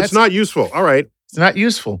 All right, so it's not useful. All right. It's not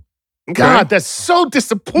useful. Okay. God, that's so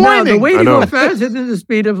disappointing. Now, the way to go faster than the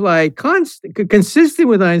speed of light, consistent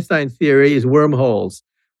with Einstein's theory, is wormholes.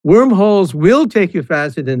 Wormholes will take you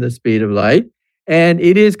faster than the speed of light, and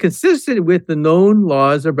it is consistent with the known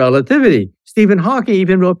laws of relativity. Stephen Hawking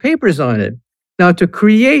even wrote papers on it. Now, to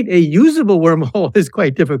create a usable wormhole is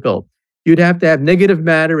quite difficult. You'd have to have negative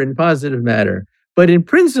matter and positive matter. But in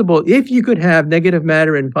principle, if you could have negative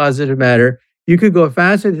matter and positive matter, you could go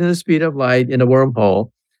faster than the speed of light in a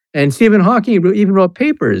wormhole. And Stephen Hawking even wrote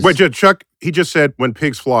papers. Wait, Chuck, he just said when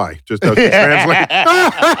pigs fly. Just to translate.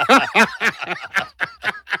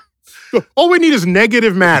 All we need is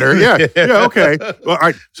negative matter. Yeah, okay. Well, all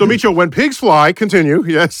right. So, Michio, when pigs fly, continue.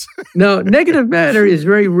 Yes. No, negative matter is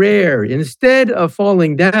very rare. Instead of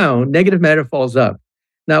falling down, negative matter falls up.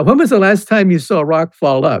 Now, when was the last time you saw a rock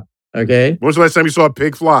fall up? Okay. When was the last time you saw a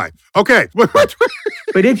pig fly? Okay. But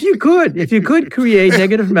if you could create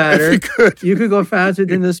negative matter, you could go faster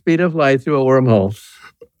than the speed of light through a wormhole.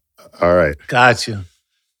 All right. Gotcha.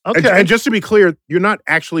 Okay. And just to be clear, you're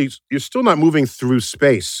still not moving through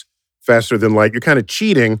space faster than light. You're kind of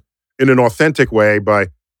cheating in an authentic way by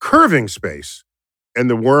curving space. And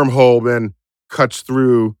the wormhole then cuts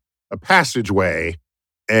through a passageway.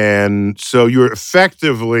 And so you're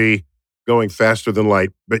effectively going faster than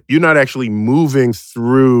light, but you're not actually moving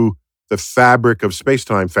through the fabric of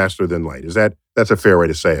space-time faster than light. That's a fair way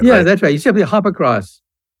to say it, Yeah, right? that's right. You simply hop across.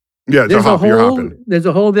 Yeah, There's a you're hole. hopping. There's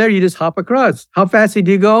a hole there. You just hop across. How fast did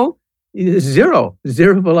you go? Zero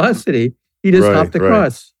velocity. You just hopped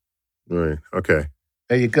across. Right. Okay.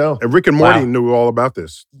 There you go. And Rick and Morty knew all about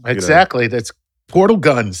this. Exactly. That's portal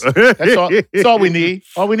guns. That's all we need.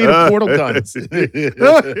 All we need are portal guns.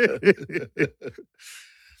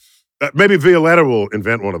 Maybe Violetta will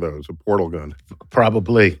invent one of those, a portal gun.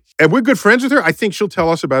 Probably. And we're good friends with her. I think she'll tell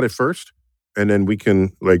us about it first, and then we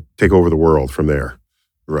can take over the world from there.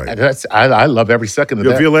 Right. I love every second of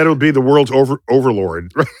that. Violetta will be the world's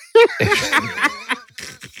overlord.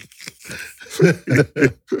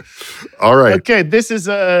 All right. Okay, this is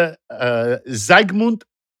Zygmunt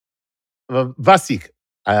Vasik.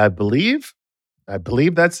 I believe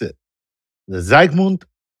that's it. The Zygmunt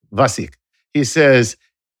Vasik. He says,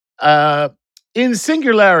 in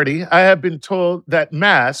singularity, I have been told that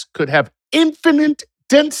mass could have infinite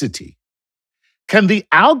density. Can the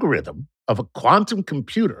algorithm of a quantum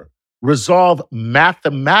computer resolve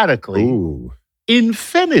mathematically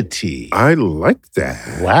infinity? I like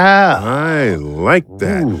that. Wow. I like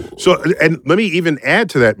that. Ooh. So, and let me even add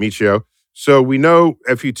to that, Michio. So we know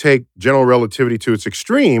if you take general relativity to its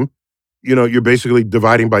extreme, you're basically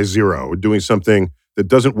dividing by zero, doing something that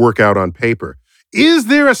doesn't work out on paper. Is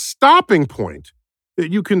there a stopping point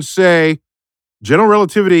that you can say general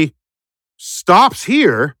relativity stops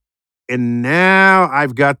here, and now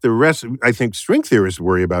I've got the rest? I think string theorists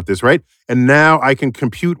worry about this, right? And now I can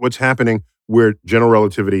compute what's happening where general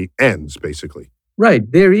relativity ends, basically. Right.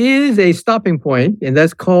 There is a stopping point, and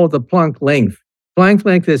that's called the Planck length. Planck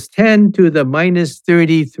length is 10 to the minus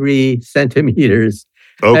 33 centimeters.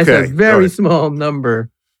 Okay. That's a very small number.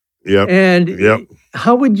 Yep. And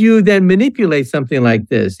how would you then manipulate something like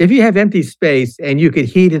this? If you have empty space and you could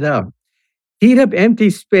heat up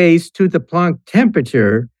empty space to the Planck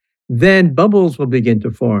temperature, then bubbles will begin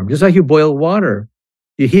to form, just like you boil water.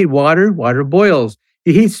 You heat water, water boils.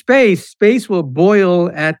 You heat space will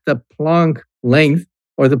boil at the Planck length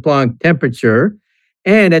or the Planck temperature.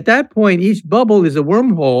 And at that point, each bubble is a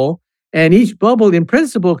wormhole, and each bubble in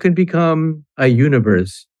principle can become a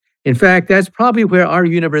universe. In fact, that's probably where our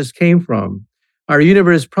universe came from. Our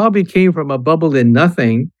universe probably came from a bubble in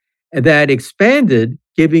nothing that expanded,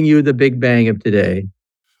 giving you the Big Bang of today.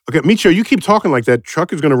 Okay, Michio, you keep talking like that.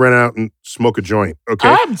 Chuck is going to run out and smoke a joint, okay?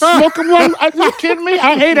 I'm smoking one. Are you kidding me?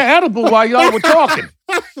 I ate an edible while y'all were talking.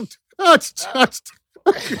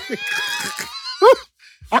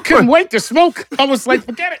 I couldn't wait to smoke. I was like,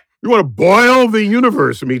 forget it. You want to boil the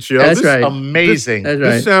universe, Michio. That's right. Amazing. That's right.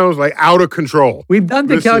 This sounds like out of control. We've done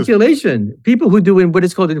the calculation. People who do what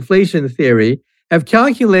is called inflation theory have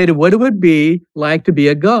calculated what it would be like to be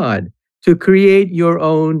a god, to create your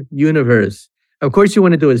own universe. Of course, you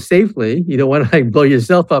want to do it safely. You don't want to blow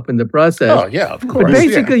yourself up in the process. Oh, yeah, of course. But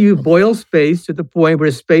basically, you boil space to the point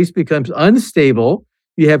where space becomes unstable.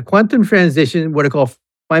 You have quantum transition, what are called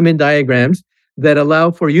Feynman diagrams, that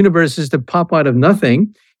allow for universes to pop out of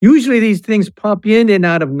nothing. Usually, these things pop in and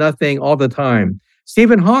out of nothing all the time.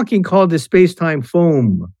 Stephen Hawking called this space-time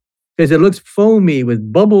foam because it looks foamy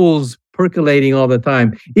with bubbles percolating all the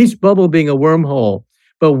time, each bubble being a wormhole.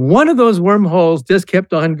 But one of those wormholes just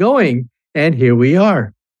kept on going. And here we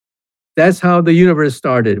are. That's how the universe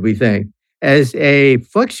started, we think, as a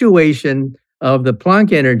fluctuation of the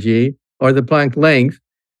Planck energy or the Planck length.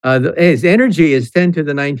 Its energy is 10 to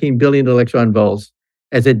the 19 billion electron volts.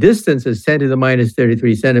 As a distance is 10 to the minus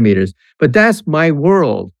 33 centimeters. But that's my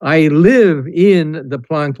world. I live in the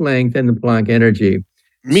Planck length and the Planck energy.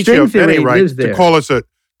 Michio, that ain't right. To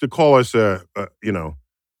call us a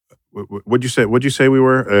What'd you say? What'd you say we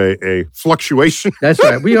were? A fluctuation? That's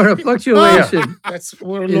right. We are a fluctuation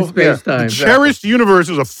We're in space-time. The cherished universe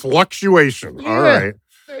is a fluctuation. Yeah. All right.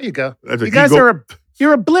 There you go. That's You guys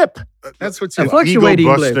you're a blip. That's what you A are. fluctuating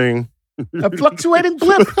Ego blip. busting. A fluctuating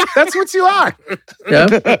blip. That's what you are. Yeah.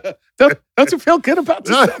 Don't you feel good about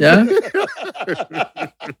yourself? Yeah.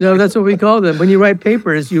 No, that's what we call them. When you write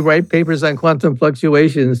papers on quantum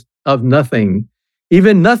fluctuations of nothing.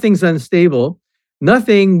 Even nothing's unstable.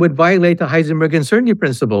 Nothing would violate the Heisenberg uncertainty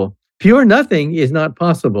principle. Pure nothing is not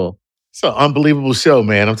possible. It's an unbelievable show,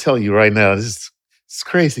 man. I'm telling you right now. This is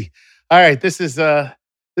crazy. All right, this is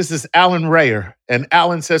Alan Rayer. And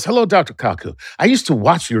Alan says, "Hello, Dr. Kaku. I used to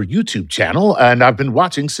watch your YouTube channel, and I've been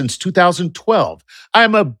watching since 2012.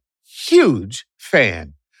 I'm a huge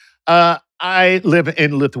fan. I live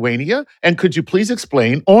in Lithuania, and could you please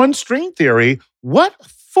explain, on string theory, what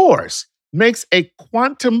force makes a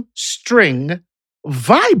quantum string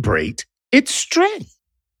vibrate its string?"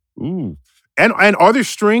 Ooh. And are there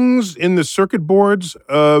strings in the circuit boards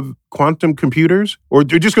of quantum computers? Or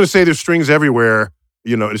you're just going to say there's strings everywhere,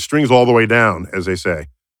 there's strings all the way down, as they say.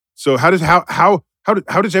 So how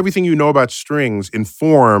does everything you know about strings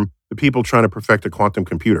inform the people trying to perfect a quantum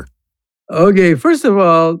computer? Okay, first of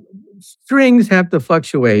all, strings have to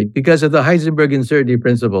fluctuate because of the Heisenberg uncertainty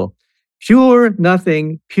principle. Pure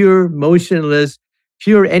nothing, pure motionless,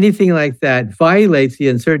 pure anything like that violates the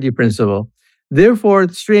uncertainty principle. Therefore,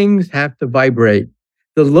 strings have to vibrate.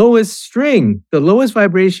 The lowest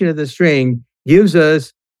vibration of the string gives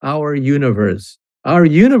us our universe. Our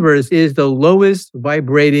universe is the lowest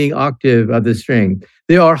vibrating octave of the string.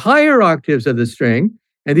 There are higher octaves of the string,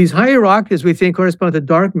 and these higher octaves we think correspond to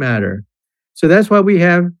dark matter. So that's why we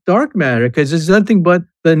have dark matter, because it's nothing but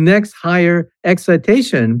the next higher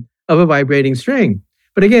excitation of a vibrating string.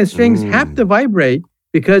 But again, strings have to vibrate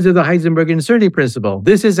because of the Heisenberg uncertainty principle.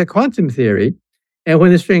 This is a quantum theory. And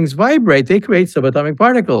when the strings vibrate, they create subatomic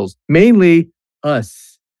particles, mainly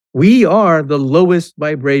us. We are the lowest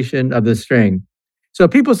vibration of the string. So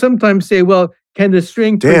people sometimes say, well, can the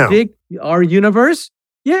string predict our universe?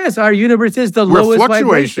 Yes, our universe is the lowest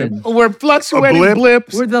vibration. We're fluctuating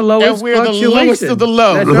blips. We're the lowest and we're the lowest of the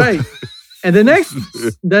low. That's right. And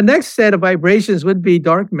the next set of vibrations would be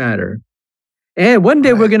dark matter. And one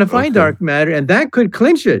day we're going to find dark matter, and that could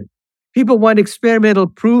clinch it. People want experimental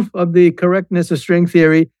proof of the correctness of string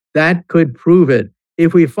theory. That could prove it.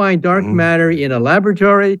 If we find dark matter in a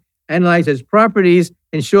laboratory, analyze its properties,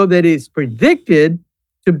 and show that it's predicted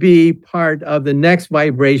to be part of the next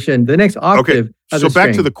vibration, the next octave of the string. So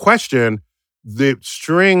back to the question, the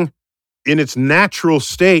string in its natural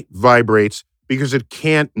state vibrates because it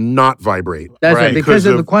can't not vibrate. That's right, because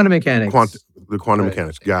of the quantum mechanics. The quantum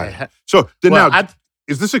mechanics, got it. So then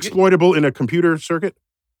is this exploitable in a computer circuit,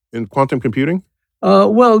 in quantum computing?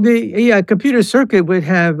 The computer circuit would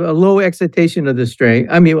have a low excitation of the string.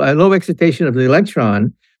 A low excitation of the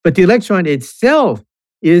electron, but the electron itself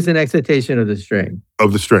is an excitation of the string.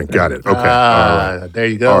 Of the string, got it. Okay. All right. There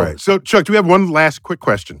you go. All right. So, Chuck, do we have one last quick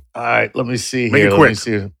question? All right, let me see Make here. it quick. Let me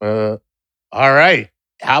see. All right.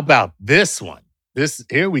 How about this one?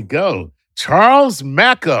 Here we go. Charles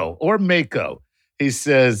Mako. He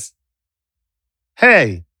says,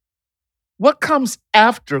 "Hey, what comes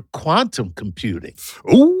after quantum computing?"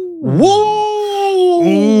 Ooh. Whoa!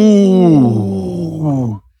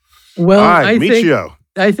 Ooh. Well, All right, Michio.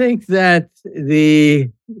 I think that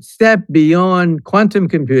the step beyond quantum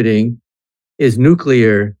computing is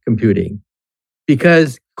nuclear computing,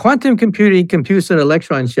 because quantum computing computes on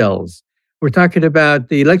electron shells. We're talking about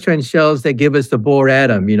the electron shells that give us the Bohr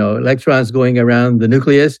atom, electrons going around the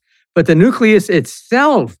nucleus. But the nucleus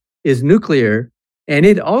itself is nuclear, and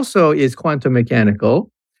it also is quantum mechanical.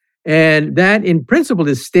 And that, in principle,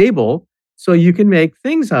 is stable, so you can make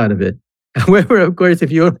things out of it. However, of course, if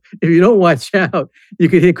you don't watch out, you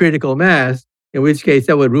could hit critical mass, in which case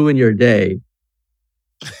that would ruin your day.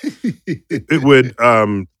 It would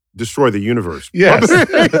destroy the universe. Yes.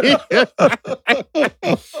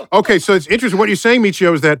 Okay, so it's interesting. What you're saying,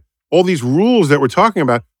 Michio, is that all these rules that we're talking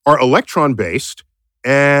about are electron-based,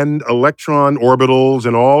 and electron orbitals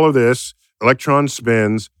and all of this, electron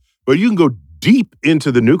spins, but you can go deep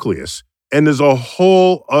into the nucleus, and there's a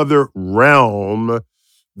whole other realm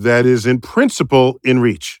that is in principle in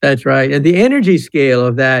reach. That's right. And the energy scale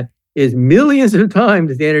of that is millions of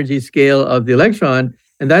times the energy scale of the electron,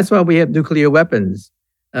 and that's why we have nuclear weapons.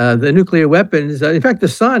 The nuclear weapons, in fact, the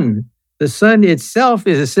sun itself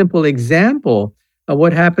is a simple example of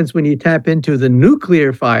what happens when you tap into the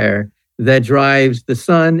nuclear fire that drives the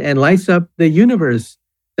sun and lights up the universe.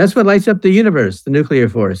 That's what lights up the universe, the nuclear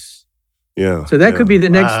force. Yeah. So that could be the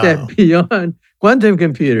next Wow. step beyond quantum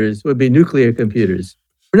computers, would be nuclear computers.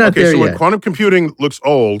 We're not Okay, there so when yet. quantum computing looks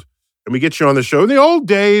old, and we get you on the show, in the old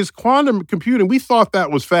days, quantum computing, we thought that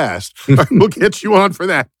was fast. We'll get you on for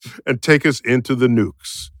that and take us into the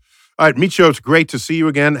nukes. All right, Michio, it's great to see you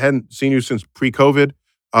again. Hadn't seen you since pre-COVID.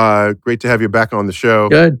 Great to have you back on the show.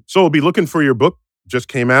 Good. So we'll be looking for your book. Just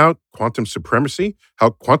came out, Quantum Supremacy,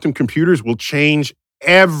 How Quantum Computers Will Change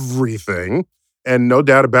Everything. And no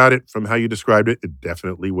doubt about it, from how you described it, it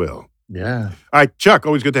definitely will. Yeah. All right, Chuck,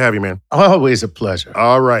 always good to have you, man. Always a pleasure.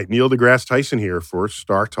 All right, Neil deGrasse Tyson here for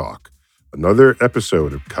StarTalk, another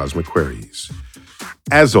episode of Cosmic Queries.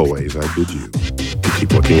 As always, I bid you to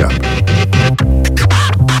keep looking up.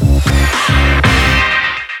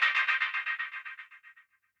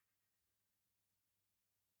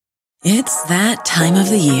 It's that time of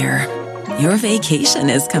the year. Your vacation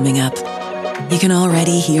is coming up. You can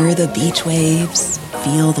already hear the beach waves,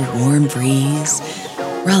 feel the warm breeze,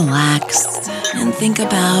 relax, and think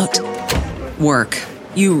about work.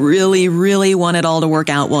 You really, really want it all to work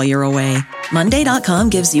out while you're away. Monday.com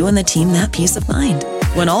gives you and the team that peace of mind.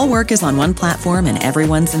 When all work is on one platform and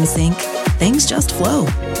everyone's in sync, things just flow.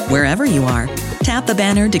 Wherever you are, tap the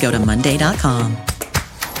banner to go to Monday.com.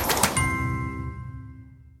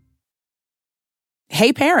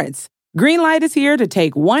 Hey parents, Greenlight is here to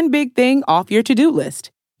take one big thing off your to-do list,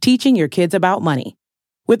 teaching your kids about money.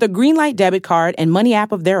 With a Greenlight debit card and money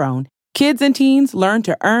app of their own, kids and teens learn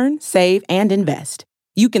to earn, save, and invest.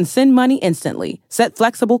 You can send money instantly, set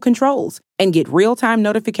flexible controls, and get real-time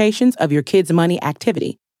notifications of your kids' money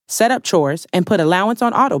activity. Set up chores and put allowance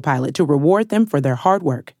on autopilot to reward them for their hard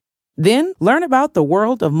work. Then learn about the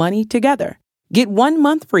world of money together. Get 1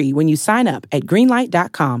 month free when you sign up at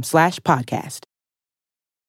greenlight.com/podcast.